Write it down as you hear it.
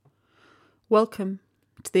Welcome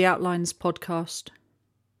to the Outlines podcast.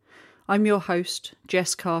 I'm your host,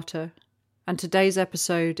 Jess Carter, and today's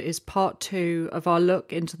episode is part 2 of our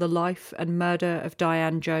look into the life and murder of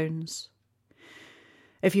Diane Jones.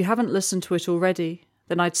 If you haven't listened to it already,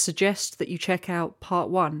 then I'd suggest that you check out part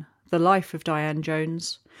 1, The Life of Diane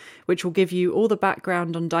Jones, which will give you all the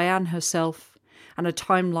background on Diane herself and a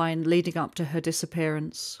timeline leading up to her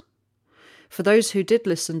disappearance. For those who did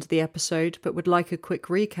listen to the episode but would like a quick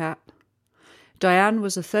recap, Diane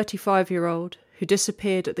was a 35-year-old who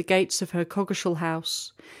disappeared at the gates of her Coggeshall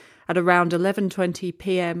house at around 11:20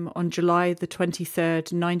 p.m. on July the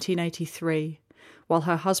 23rd, 1983, while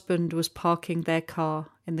her husband was parking their car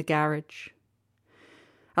in the garage.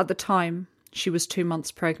 At the time, she was 2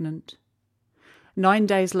 months pregnant. 9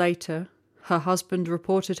 days later, her husband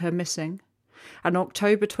reported her missing, and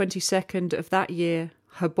October 22nd of that year,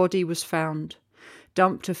 her body was found,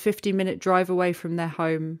 dumped a 50-minute drive away from their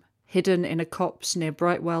home, hidden in a copse near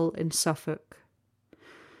Brightwell in Suffolk.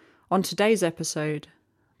 On today's episode,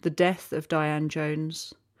 The Death of Diane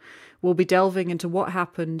Jones, we'll be delving into what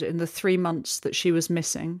happened in the 3 months that she was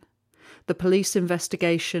missing, the police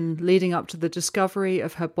investigation leading up to the discovery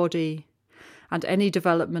of her body, and any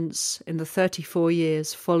developments in the 34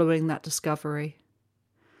 years following that discovery.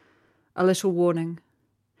 A little warning.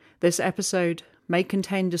 This episode may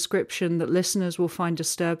contain description that listeners will find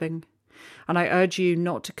disturbing, and I urge you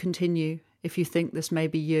not to continue if you think this may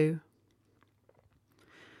be you.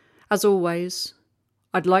 As always,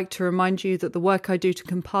 I'd like to remind you that the work I do to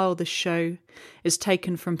compile this show is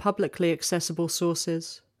taken from publicly accessible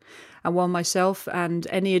sources, and while myself and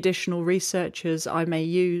any additional researchers I may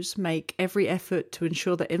use make every effort to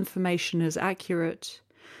ensure that information is accurate,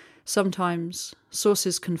 sometimes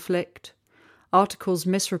sources conflict, articles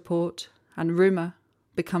misreport, and rumour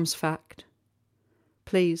becomes fact.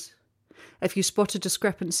 Please, if you spot a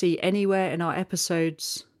discrepancy anywhere in our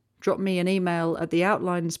episodes, drop me an email at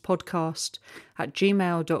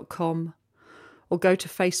theoutlinespodcast@gmail.com or go to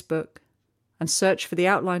Facebook and search for The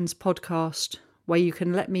Outlines Podcast, where you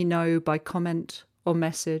can let me know by comment or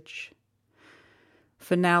message.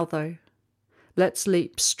 For now, though, let's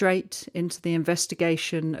leap straight into the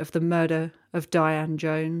investigation of the murder of Diane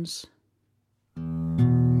Jones.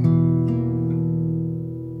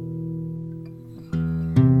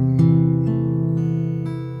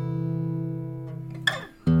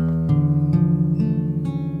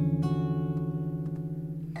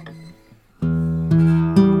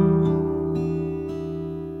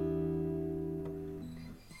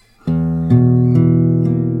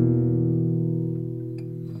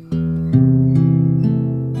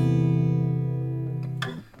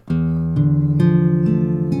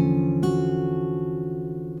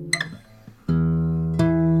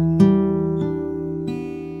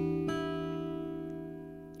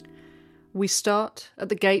 We start at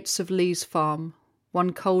the gates of Lee's farm,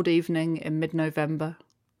 one cold evening in mid-November.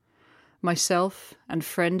 Myself and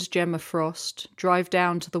friend Gemma Frost drive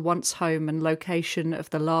down to the once home and location of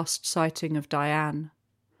the last sighting of Diane.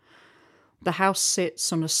 The house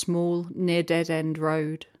sits on a small, near dead-end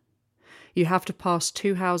road. You have to pass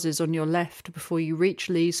 2 houses on your left before you reach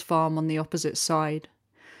Lee's farm on the opposite side,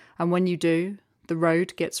 and when you do, the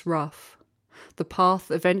road gets rough, the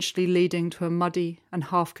path eventually leading to a muddy and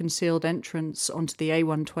half-concealed entrance onto the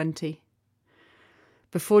A120.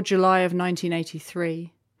 Before July of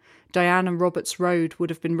 1983, Diane and Roberts Road would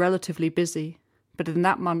have been relatively busy, but in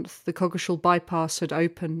that month the Coggeshall bypass had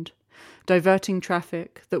opened, diverting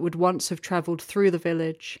traffic that would once have travelled through the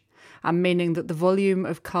village, and meaning that the volume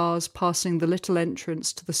of cars passing the little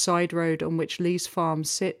entrance to the side road on which Lee's farm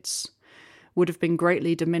sits would have been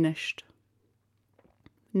greatly diminished.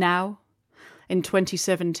 Now, in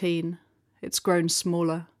 2017, it's grown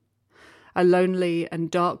smaller, a lonely and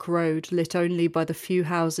dark road lit only by the few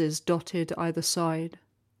houses dotted either side.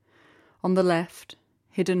 On the left,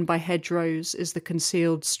 hidden by hedgerows, is the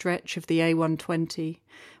concealed stretch of the A120,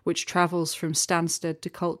 which travels from Stansted to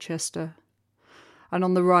Colchester. And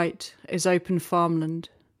on the right is open farmland,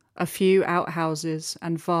 a few outhouses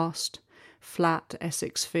and vast, flat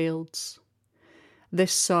Essex fields.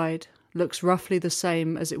 This side looks roughly the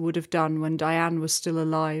same as it would have done when Diane was still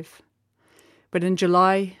alive. But in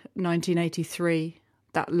July 1983,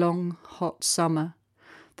 that long, hot summer,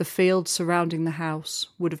 the fields surrounding the house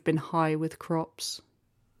would have been high with crops.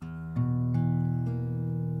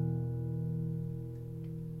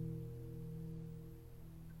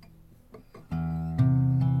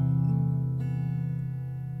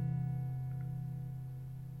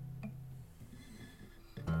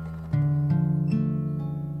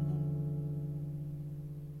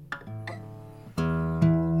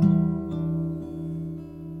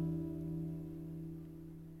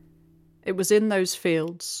 It was in those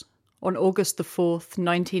fields, on August the 4th,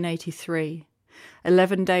 1983,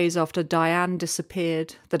 11 days after Diane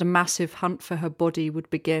disappeared, that a massive hunt for her body would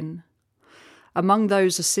begin. Among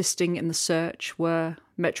those assisting in the search were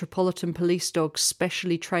Metropolitan Police dogs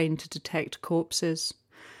specially trained to detect corpses,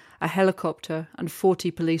 a helicopter and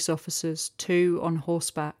 40 police officers, 2 on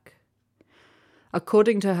horseback.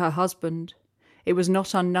 According to her husband, it was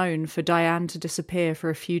not unknown for Diane to disappear for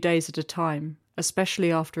a few days at a time,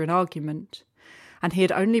 especially after an argument, and he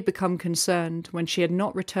had only become concerned when she had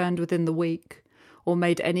not returned within the week or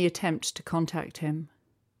made any attempt to contact him.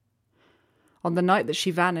 On the night that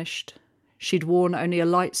she vanished, she'd worn only a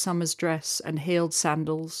light summer's dress and heeled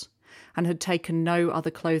sandals, and had taken no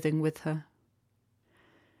other clothing with her.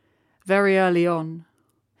 Very early on,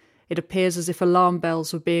 it appears as if alarm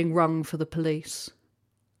bells were being rung for the police.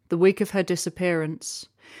 The week of her disappearance,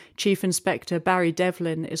 Chief Inspector Barry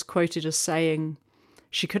Devlin is quoted as saying,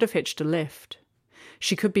 "She could have hitched a lift.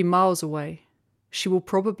 She could be miles away. She will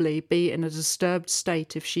probably be in a disturbed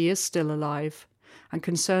state if she is still alive, and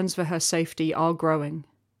concerns for her safety are growing.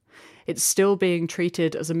 It's still being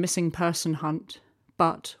treated as a missing person hunt,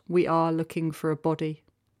 but we are looking for a body."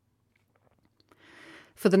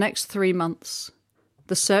 For the next 3 months,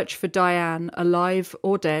 the search for Diane, alive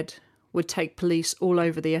or dead, would take police all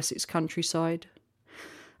over the Essex countryside.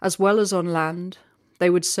 As well as on land, they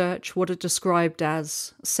would search what are described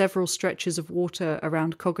as several stretches of water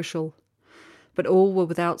around Coggeshall, but all were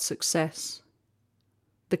without success.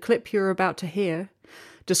 The clip you're about to hear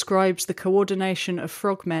describes the coordination of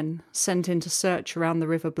frogmen sent in to search around the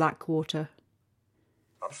River Blackwater.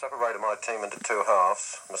 I've separated my team into 2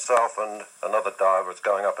 halves. Myself and another diver is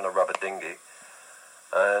going up in a rubber dinghy.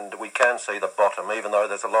 And we can see the bottom, even though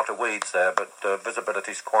there's a lot of weeds there, but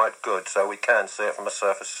visibility's quite good, so we can see it from a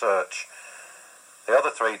surface search. The other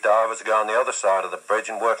 3 divers are going on the other side of the bridge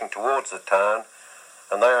and working towards the town,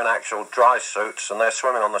 and they're in actual dry suits, and they're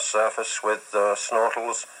swimming on the surface with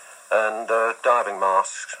snorkels and diving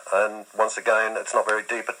masks. And once again, it's not very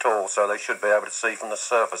deep at all, so they should be able to see from the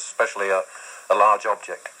surface, especially a large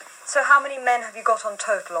object. So how many men have you got on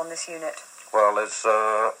total on this unit? Well, there's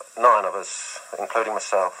 9 of us, including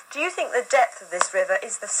myself. Do you think the depth of this river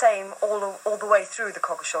is the same all the way through the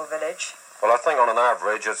Coggeshall village? Well, I think on an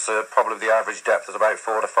average, it's probably the average depth is about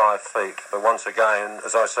 4 to 5 feet. But once again,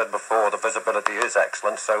 as I said before, the visibility is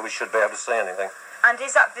excellent, so we should be able to see anything. And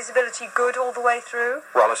is that visibility good all the way through?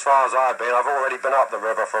 Well, as far as I've already been up the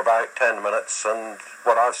river for about 10 minutes, and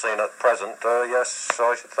what I've seen at present, yes,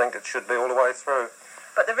 I should think it should be all the way through.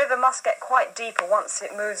 But the river must get quite deeper once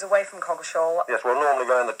it moves away from Coggeshall. Yes, well,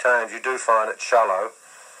 normally around the towns you do find it shallow,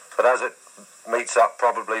 but as it meets up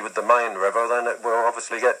probably with the main river, then it will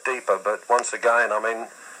obviously get deeper. But once again,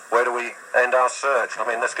 where do we end our search?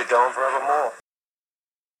 This could go on forevermore.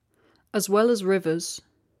 As well as rivers,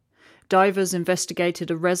 divers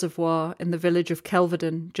investigated a reservoir in the village of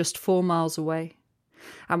Kelvedon, just 4 miles away,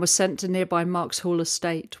 and were sent to nearby Marks Hall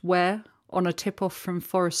Estate, where, on a tip-off from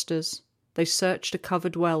foresters, they searched a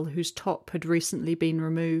covered well whose top had recently been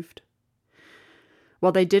removed.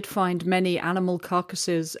 While they did find many animal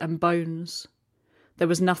carcasses and bones, there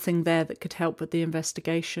was nothing there that could help with the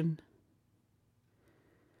investigation.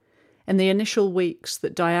 In the initial weeks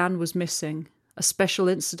that Diane was missing, a special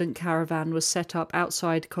incident caravan was set up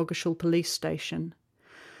outside Coggeshall Police Station,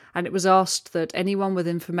 and it was asked that anyone with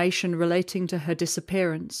information relating to her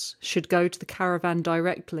disappearance should go to the caravan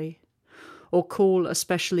directly or call a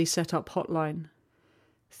specially set-up hotline.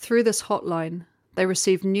 Through this hotline, they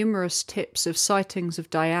received numerous tips of sightings of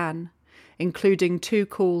Diane, including 2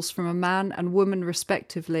 calls from a man and woman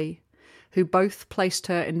respectively, who both placed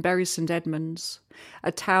her in Bury St Edmunds,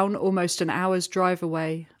 a town almost an hour's drive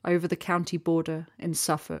away over the county border in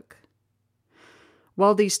Suffolk.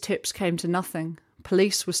 While these tips came to nothing,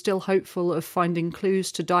 police were still hopeful of finding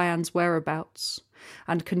clues to Diane's whereabouts,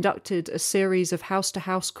 and conducted a series of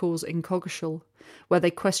house-to-house calls in Coggeshall, where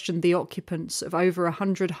they questioned the occupants of over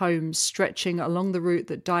 100 homes stretching along the route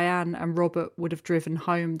that Diane and Robert would have driven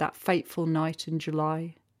home that fateful night in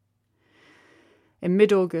July. In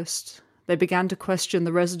mid-August, they began to question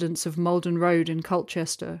the residents of Malden Road in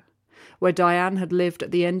Colchester, where Diane had lived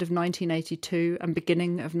at the end of 1982 and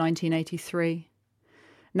beginning of 1983.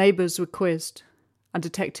 Neighbours were quizzed, and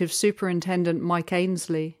Detective Superintendent Mike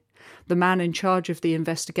Ainsley, the man in charge of the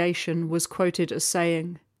investigation, was quoted as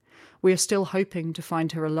saying, "We are still hoping to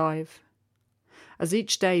find her alive. As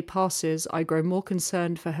each day passes, I grow more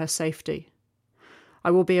concerned for her safety.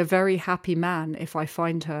 I will be a very happy man if I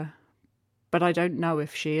find her, but I don't know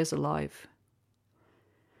if she is alive."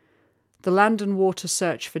 The land and water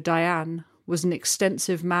search for Diane was an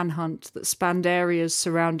extensive manhunt that spanned areas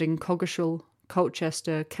surrounding Coggeshall,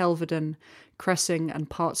 Colchester, Kelvedon, Cressing and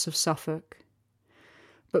parts of Suffolk.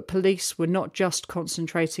 But police were not just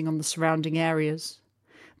concentrating on the surrounding areas.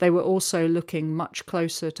 They were also looking much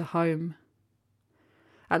closer to home.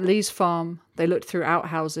 At Lee's farm, they looked through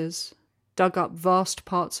outhouses, dug up vast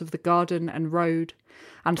parts of the garden and road,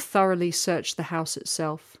 and thoroughly searched the house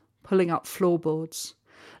itself, pulling up floorboards,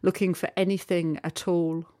 looking for anything at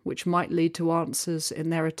all which might lead to answers in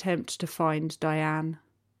their attempt to find Diane.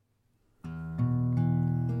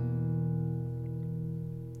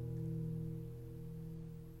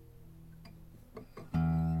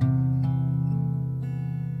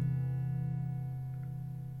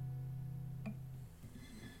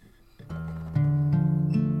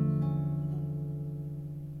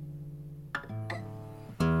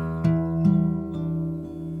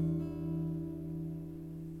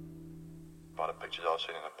 Pictures I've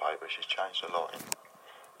seen in the paper, she's changed a lot in,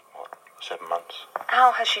 7 months.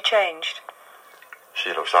 How has she changed? She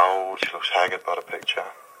looks old, she looks haggard by the picture.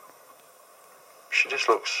 She just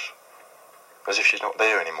looks as if she's not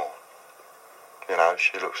there anymore. You know,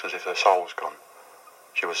 she looks as if her soul's gone.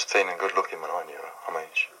 She was thin and good looking when I knew her. I mean,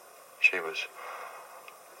 she was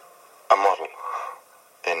a model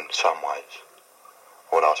in some ways.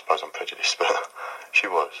 Well, I suppose I'm prejudiced, but she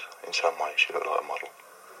was, in some ways, she looked like a model.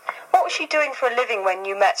 What was she doing for a living when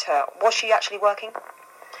you met her? Was she actually working?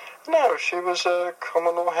 No, she was a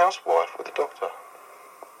common law housewife with a doctor.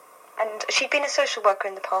 And she'd been a social worker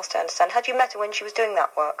in the past, I understand. Had you met her when she was doing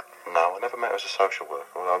that work? No, I never met her as a social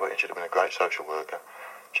worker, although I reckon she'd have been a great social worker.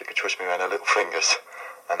 She could twist me around her little fingers,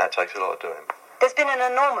 and that takes a lot of doing. There's been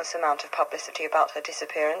an enormous amount of publicity about her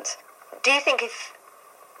disappearance. Do you think if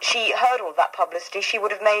she heard all that publicity, she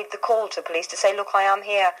would have made the call to police to say, look, I am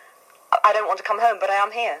here. I don't want to come home, but I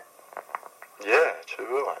am here? Yeah, too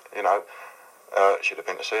right. You know, she'd have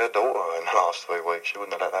been to see her daughter in the last 3 weeks. She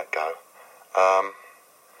wouldn't have let that go.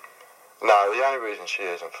 No, the only reason she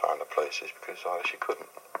hasn't found the police is because either she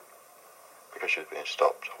couldn't, because she was being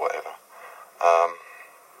stopped or whatever.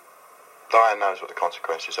 Diane knows what the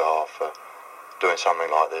consequences are for doing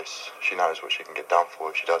something like this. She knows what she can get done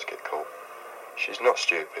for if she does get caught. She's not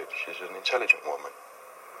stupid. She's an intelligent woman,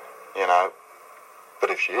 you know.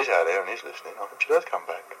 But if she is out there and is listening, I hope she does come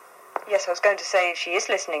back. Yes, I was going to say, if she is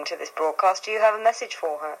listening to this broadcast, do you have a message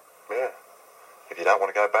for her? Yeah. If you don't want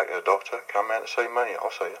to go back to the doctor, come out and see me. I'll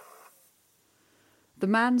see you. The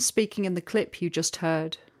man speaking in the clip you just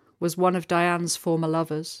heard was one of Diane's former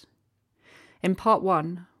lovers. In part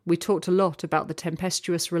 1, we talked a lot about the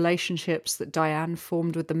tempestuous relationships that Diane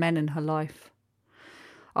formed with the men in her life.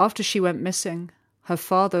 After she went missing, her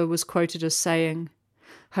father was quoted as saying,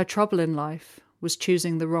 "Her trouble in life was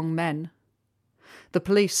choosing the wrong men." The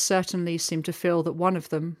police certainly seem to feel that one of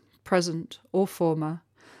them, present or former,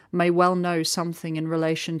 may well know something in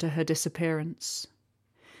relation to her disappearance.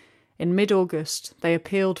 In mid-August, they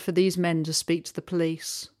appealed for these men to speak to the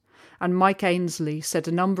police, and Mike Ainsley said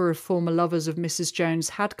a number of former lovers of Mrs.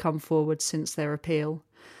 Jones had come forward since their appeal.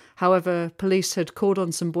 However, police had called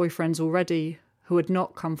on some boyfriends already who had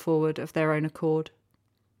not come forward of their own accord.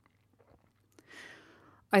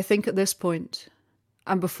 I think at this point,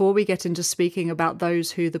 and before we get into speaking about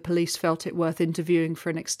those who the police felt it worth interviewing for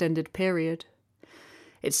an extended period,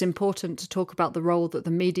 it's important to talk about the role that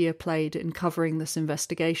the media played in covering this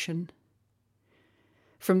investigation.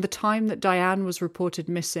 From the time that Diane was reported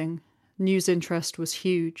missing, news interest was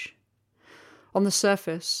huge. On the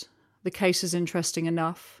surface, the case is interesting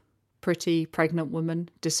enough. Pretty, pregnant woman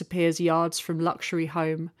disappears yards from luxury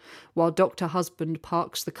home while doctor husband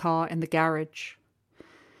parks the car in the garage.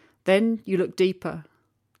 Then you look deeper,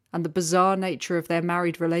 and the bizarre nature of their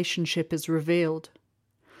married relationship is revealed.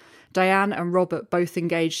 Diane and Robert both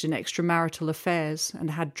engaged in extramarital affairs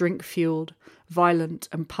and had drink-fueled, violent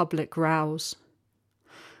and public rows.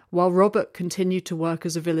 While Robert continued to work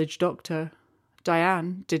as a village doctor,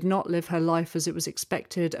 Diane did not live her life as it was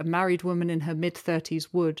expected a married woman in her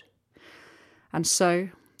mid-30s would. And so,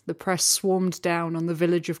 the press swarmed down on the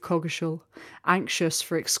village of Coggeshall, anxious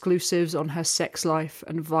for exclusives on her sex life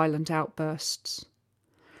and violent outbursts.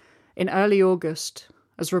 In early August,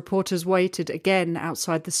 as reporters waited again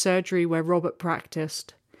outside the surgery where Robert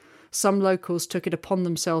practiced, some locals took it upon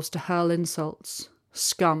themselves to hurl insults,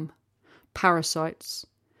 scum, parasites.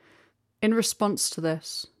 In response to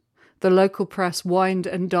this, the local press wined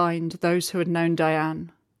and dined those who had known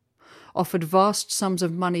Diane, offered vast sums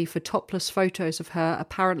of money for topless photos of her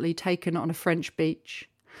apparently taken on a French beach,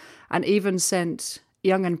 and even sent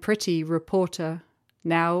young and pretty reporter,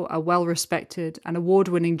 now a well-respected and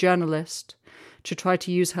award-winning journalist, to try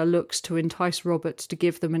to use her looks to entice Robert to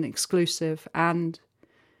give them an exclusive, and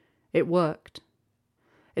it worked.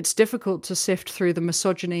 It's difficult to sift through the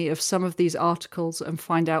misogyny of some of these articles and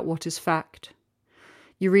find out what is fact.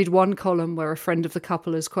 You read one column where a friend of the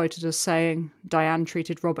couple is quoted as saying Diane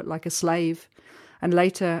treated Robert like a slave, and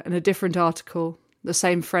later, in a different article, the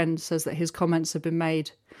same friend says that his comments have been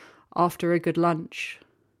made after a good lunch,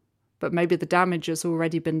 but maybe the damage has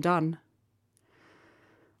already been done.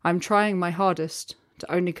 I'm trying my hardest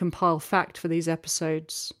to only compile fact for these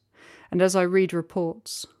episodes, and as I read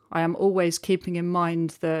reports, I am always keeping in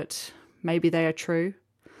mind that maybe they are true,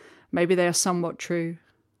 maybe they are somewhat true,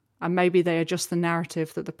 and maybe they are just the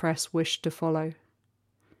narrative that the press wished to follow.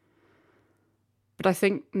 But I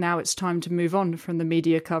think now it's time to move on from the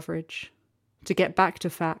media coverage, to get back to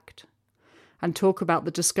fact, and talk about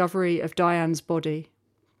the discovery of Diane's body.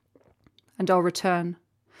 And I'll return.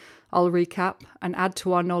 I'll recap and add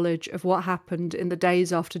to our knowledge of what happened in the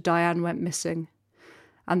days after Diane went missing,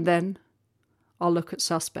 and then I'll look at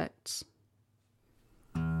suspects.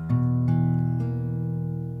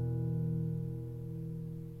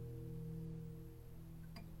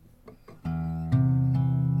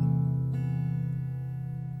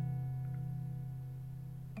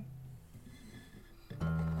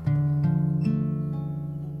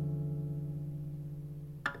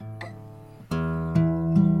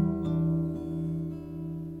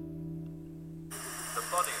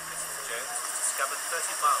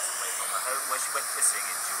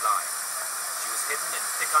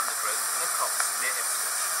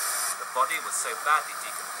 So badly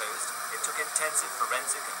decomposed, it took intensive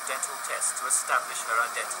forensic and dental tests to establish her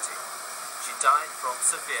identity. She died from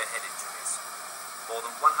severe head injuries. More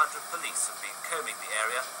than 100 police have been combing the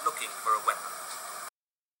area looking for a weapon.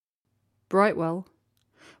 Brightwell,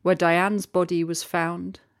 where Diane's body was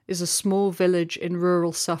found, is a small village in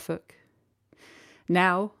rural Suffolk.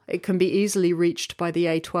 Now it can be easily reached by the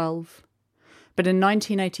A12, but in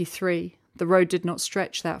 1983 the road did not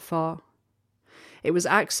stretch that far. It was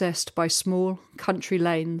accessed by small country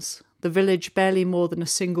lanes, the village barely more than a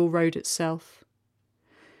single road itself.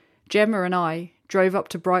 Gemma and I drove up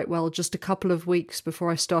to Brightwell just a couple of weeks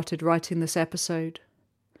before I started writing this episode.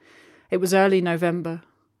 It was early November,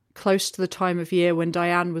 close to the time of year when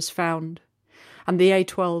Diane was found, and the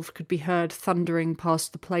A12 could be heard thundering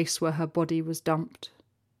past the place where her body was dumped.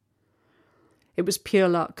 It was pure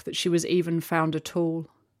luck that she was even found at all,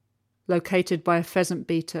 located by a pheasant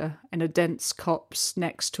beater in a dense copse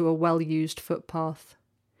next to a well-used footpath.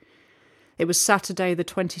 It was Saturday the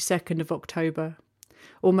 22nd of October,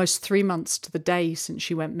 almost 3 months to the day since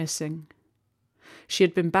she went missing. She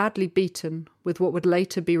had been badly beaten with what would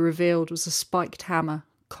later be revealed was a spiked hammer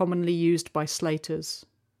commonly used by slaters.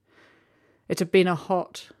 It had been a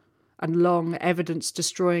hot and long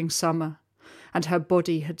evidence-destroying summer, and her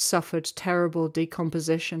body had suffered terrible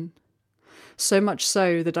decomposition. So much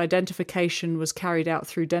so that identification was carried out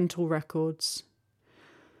through dental records.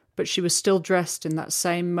 But she was still dressed in that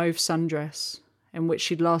same mauve sundress in which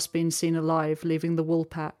she'd last been seen alive leaving the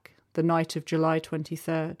Woolpack the night of July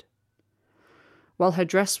 23rd. While her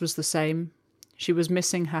dress was the same, she was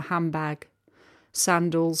missing her handbag,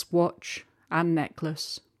 sandals, watch, and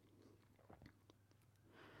necklace.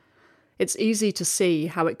 It's easy to see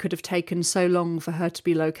how it could have taken so long for her to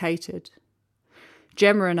be located.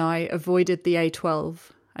 Gemma and I avoided the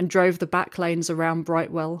A12 and drove the back lanes around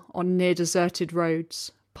Brightwell on near-deserted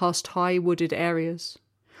roads, past high wooded areas,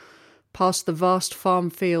 past the vast farm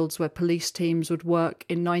fields where police teams would work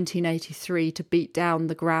in 1983 to beat down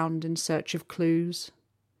the ground in search of clues.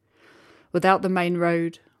 Without the main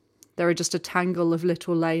road, there are just a tangle of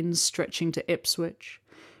little lanes stretching to Ipswich,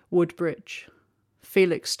 Woodbridge,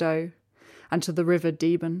 Felixstowe, and to the River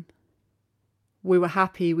Deben. We were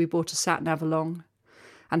happy we brought a sat-nav along,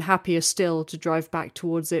 and happier still to drive back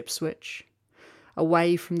towards Ipswich,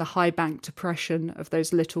 away from the high-bank depression of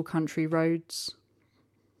those little country roads.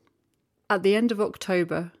 At the end of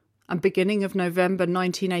October and beginning of November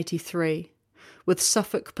 1983, with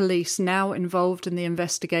Suffolk police now involved in the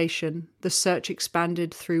investigation, the search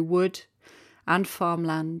expanded through wood and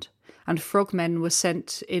farmland, and frogmen were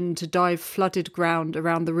sent in to dive flooded ground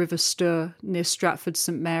around the River Stour near Stratford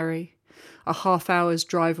St Mary, a half-hour's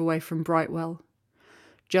drive away from Brightwell,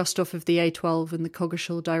 just off of the A12 in the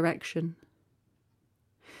Coggeshall direction.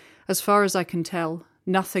 As far as I can tell,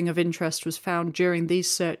 nothing of interest was found during these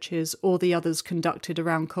searches or the others conducted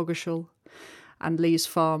around Coggeshall and Lee's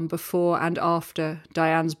farm before and after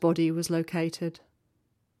Diane's body was located.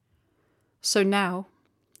 So now,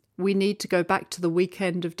 we need to go back to the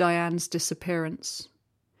weekend of Diane's disappearance,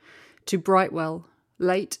 to Brightwell,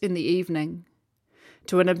 late in the evening,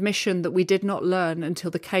 to an admission that we did not learn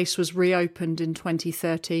until the case was reopened in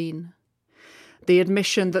 2013. The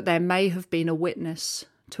admission that there may have been a witness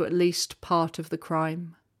to at least part of the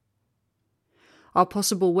crime. Our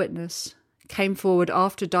possible witness came forward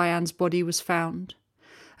after Diane's body was found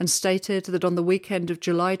and stated that on the weekend of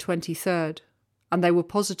July 23rd, and they were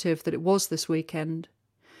positive that it was this weekend,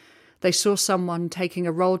 they saw someone taking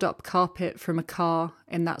a rolled-up carpet from a car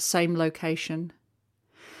in that same location.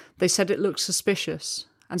 They said it looked suspicious,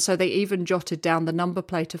 and so they even jotted down the number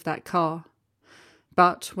plate of that car.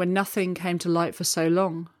 But when nothing came to light for so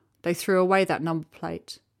long, they threw away that number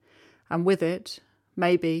plate, and with it,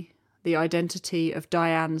 maybe, the identity of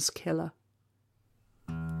Diane's killer.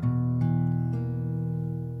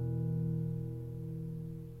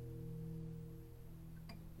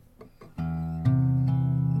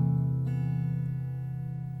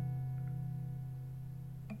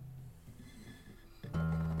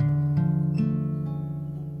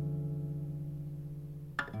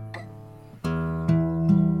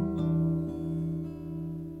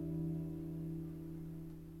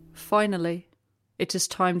 Finally, it is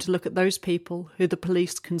time to look at those people who the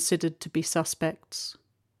police considered to be suspects.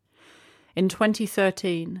 In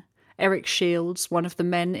 2013, Eric Shields, one of the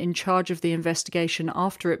men in charge of the investigation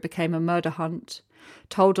after it became a murder hunt,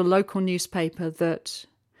 told a local newspaper that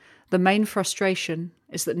the main frustration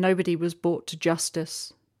is that nobody was brought to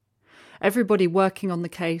justice. Everybody working on the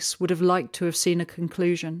case would have liked to have seen a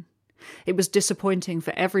conclusion. It was disappointing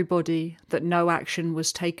for everybody that no action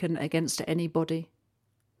was taken against anybody.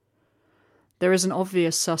 There is an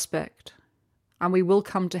obvious suspect, and we will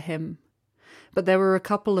come to him, but there were a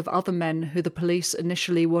couple of other men who the police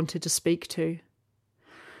initially wanted to speak to.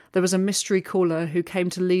 There was a mystery caller who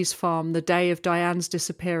came to Lee's farm the day of Diane's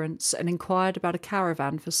disappearance and inquired about a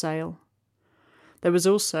caravan for sale. There was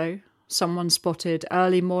also someone spotted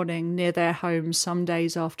early morning near their home some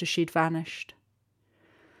days after she'd vanished.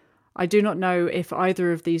 I do not know if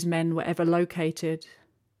either of these men were ever located,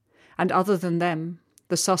 and other than them,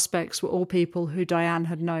 the suspects were all people who Diane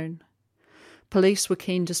had known. Police were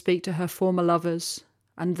keen to speak to her former lovers,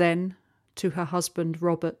 and then to her husband,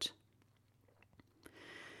 Robert.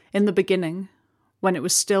 In the beginning, when it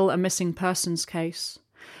was still a missing persons case,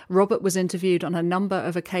 Robert was interviewed on a number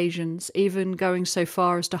of occasions, even going so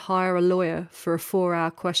far as to hire a lawyer for a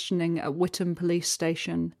 4-hour questioning at Witham Police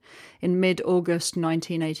Station in mid-August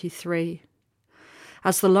 1983.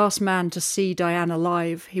 As the last man to see Diane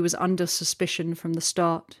alive, he was under suspicion from the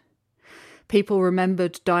start. People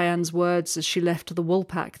remembered Diane's words as she left the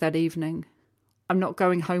Woolpack that evening. "I'm not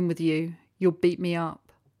going home with you. You'll beat me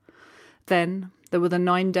up." Then there were the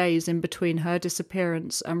 9 days in between her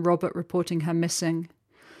disappearance and Robert reporting her missing.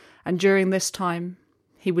 And during this time,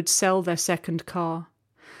 he would sell their second car,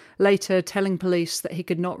 later telling police that he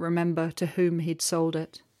could not remember to whom he'd sold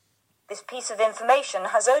it. This piece of information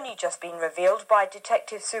has only just been revealed by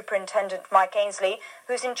Detective Superintendent Mike Ainsley,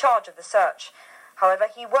 who's in charge of the search. However,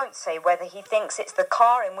 he won't say whether he thinks it's the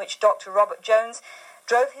car in which Dr. Robert Jones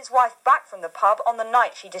drove his wife back from the pub on the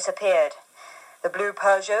night she disappeared. The blue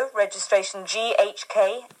Peugeot, registration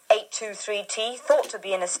GHK 823T, thought to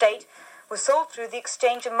be in a state, was sold through the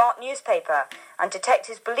Exchange and Mart newspaper, and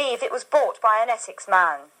detectives believe it was bought by an Essex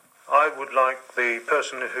man. I would like the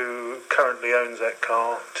person who currently owns that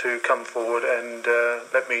car to come forward and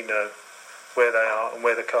let me know where they are and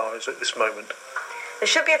where the car is at this moment. There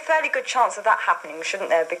should be a fairly good chance of that happening, shouldn't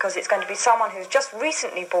there? Because it's going to be someone who's just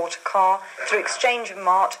recently bought a car through Exchange and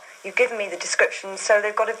Mart. You've given me the description, so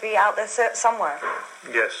they've got to be out there somewhere.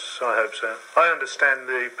 Yes, I hope so. I understand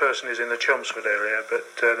the person is in the Chelmsford area, but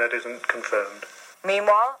that isn't confirmed.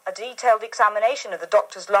 Meanwhile, a detailed examination of the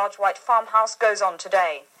doctor's large white farmhouse goes on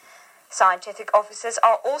today. Scientific officers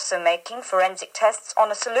are also making forensic tests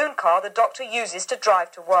on a saloon car the doctor uses to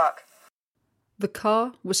drive to work. The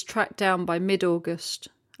car was tracked down by mid-August,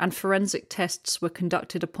 and forensic tests were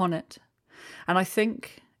conducted upon it. And I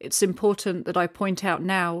think it's important that I point out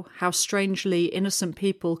now how strangely innocent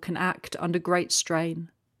people can act under great strain.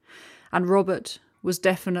 And Robert was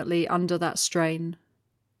definitely under that strain.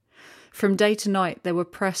 From day to night there were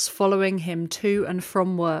press following him to and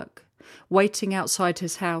from work, waiting outside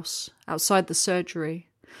his house, outside the surgery,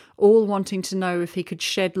 all wanting to know if he could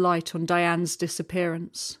shed light on Diane's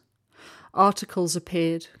disappearance. Articles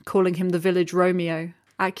appeared, calling him the village Romeo,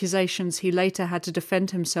 accusations he later had to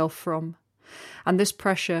defend himself from, and this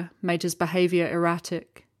pressure made his behaviour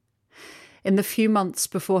erratic. In the few months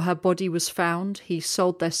before her body was found, he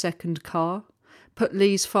sold their second car, put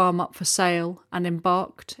Lee's farm up for sale, and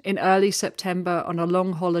embarked in early September on a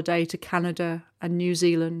long holiday to Canada and New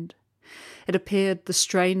Zealand. It appeared the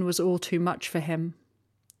strain was all too much for him.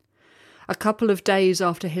 A couple of days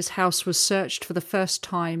after his house was searched for the first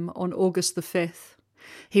time on August the 5th,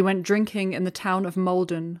 he went drinking in the town of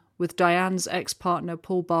Malden with Diane's ex-partner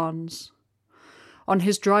Paul Barnes. On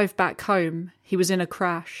his drive back home, he was in a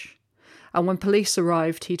crash, and when police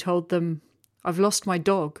arrived, he told them, "I've lost my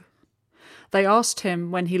dog." They asked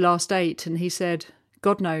him when he last ate, and he said,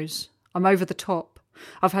 "God knows, I'm over the top.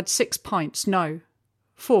 I've had 6 pints, no,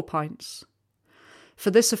 4 pints."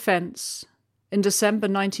 For this offence, in December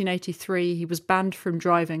 1983, he was banned from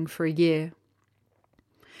driving for a year.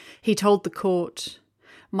 He told the court,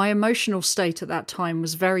 "My emotional state at that time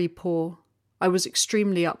was very poor. I was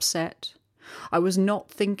extremely upset. I was not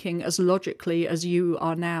thinking as logically as you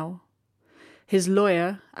are now." His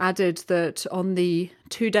lawyer added that on the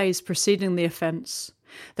 2 days preceding the offence,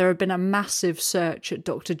 there had been a massive search at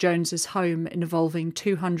Dr. Jones's home involving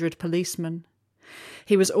 200 policemen.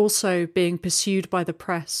 He was also being pursued by the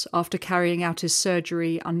press after carrying out his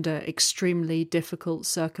surgery under extremely difficult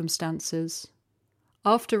circumstances.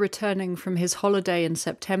 After returning from his holiday in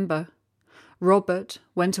September, Robert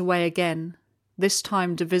went away again, this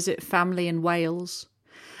time to visit family in Wales,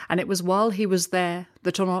 and it was while he was there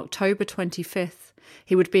that on October 25th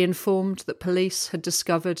he would be informed that police had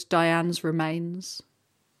discovered Diane's remains.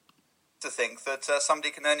 To think that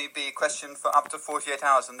somebody can only be questioned for up to 48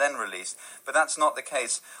 hours and then released, but that's not the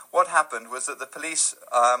case. What happened was that the police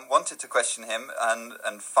wanted to question him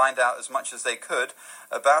and find out as much as they could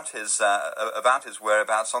about his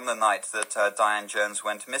whereabouts on the night that Diane Jones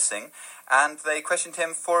went missing, and they questioned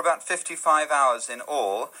him for about 55 hours in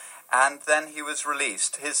all, and then he was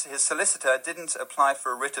released. His solicitor didn't apply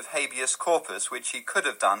for a writ of habeas corpus, which he could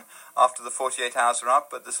have done after the 48 hours were up,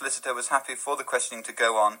 but the solicitor was happy for the questioning to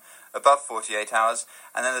go on above 48 hours,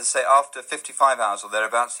 and then, as I say, after 55 hours or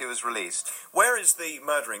thereabouts, he was released. Where is the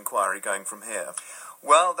murder inquiry going from here?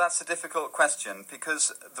 Well, that's a difficult question,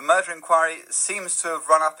 because the murder inquiry seems to have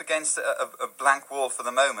run up against a blank wall for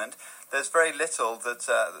the moment. There's very little that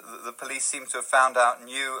the police seem to have found out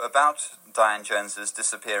new about Diane Jones's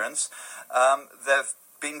disappearance. They've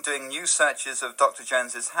been doing new searches of Dr.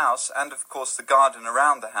 Jones's house and, of course, the garden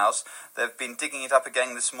around the house. They've been digging it up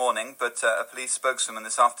again this morning, but a police spokeswoman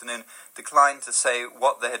this afternoon declined to say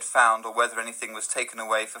what they had found or whether anything was taken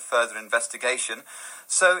away for further investigation.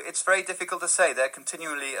 So it's very difficult to say. They're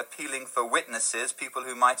continually appealing for witnesses, people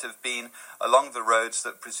who might have been along the roads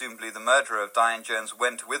that presumably the murderer of Diane Jones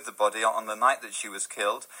went with the body on the night that she was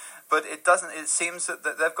killed. But it seems that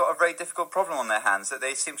they've got a very difficult problem on their hands, that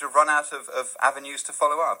they seem to run out of avenues to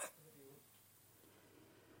follow up.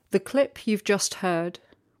 The clip you've just heard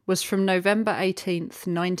was from November 18th,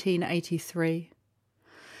 1983.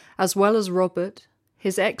 As well as Robert,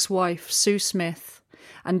 his ex-wife Sue Smith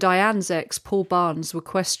and Diane's ex Paul Barnes were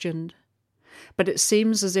questioned, but it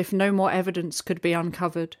seems as if no more evidence could be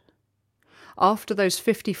uncovered. After those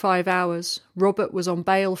 55 hours, Robert was on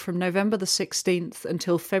bail from November the 16th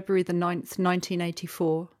until February the 9th,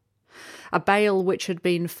 1984, a bail which had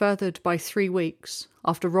been furthered by 3 weeks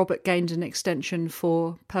after Robert gained an extension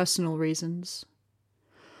for personal reasons.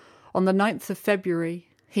 On the 9th of February,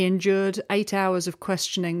 he endured 8 hours of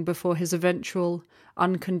questioning before his eventual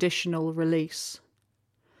unconditional release.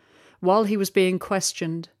 While he was being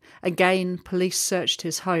questioned, again police searched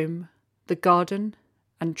his home, the garden,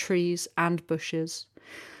 and trees and bushes.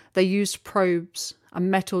 They used probes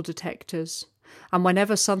and metal detectors, and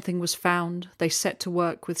whenever something was found, they set to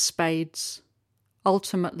work with spades.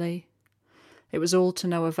 Ultimately, it was all to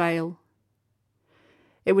no avail.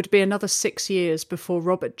 It would be another 6 years before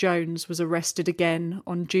Robert Jones was arrested again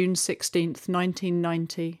on June 16th,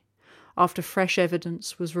 1990, after fresh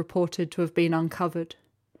evidence was reported to have been uncovered.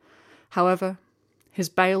 However, his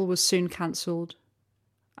bail was soon cancelled,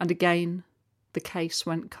 and again, the case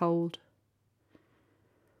went cold.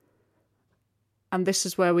 And this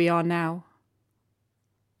is where we are now.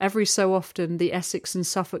 Every so often, the Essex and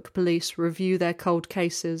Suffolk police review their cold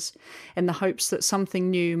cases in the hopes that something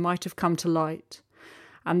new might have come to light,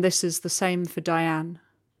 and this is the same for Diane.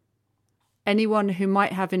 Anyone who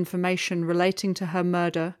might have information relating to her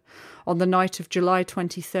murder on the night of July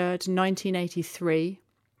 23rd, 1983,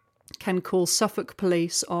 can call Suffolk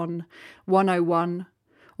Police on 101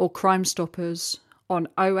 or Crime Stoppers on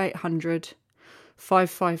 0800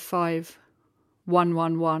 555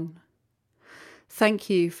 111. Thank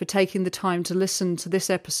you for taking the time to listen to this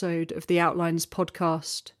episode of the Outlines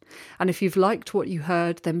podcast. And if you've liked what you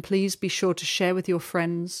heard, then please be sure to share with your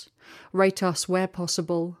friends, rate us where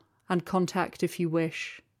possible, and contact if you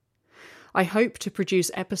wish. I hope to produce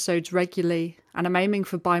episodes regularly, and I'm aiming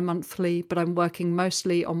for bi-monthly, but I'm working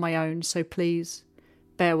mostly on my own, so please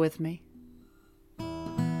bear with me.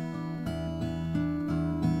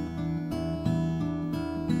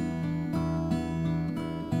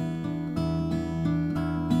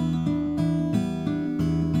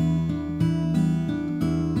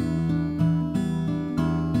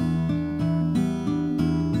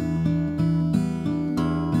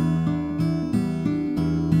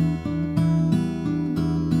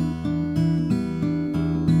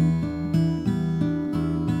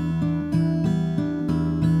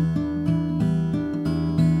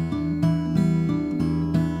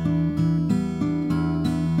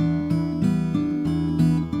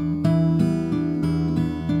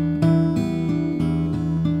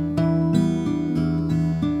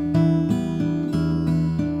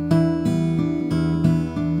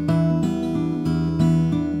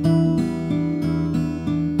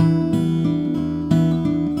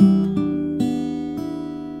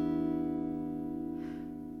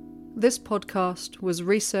 This podcast was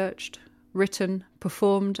researched, written,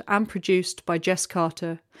 performed and produced by Jess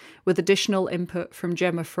Carter with additional input from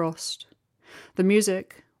Gemma Frost. The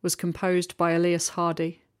music was composed by Elias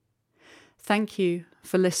Hardy. Thank you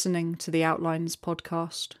for listening to the Outlines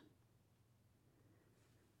podcast.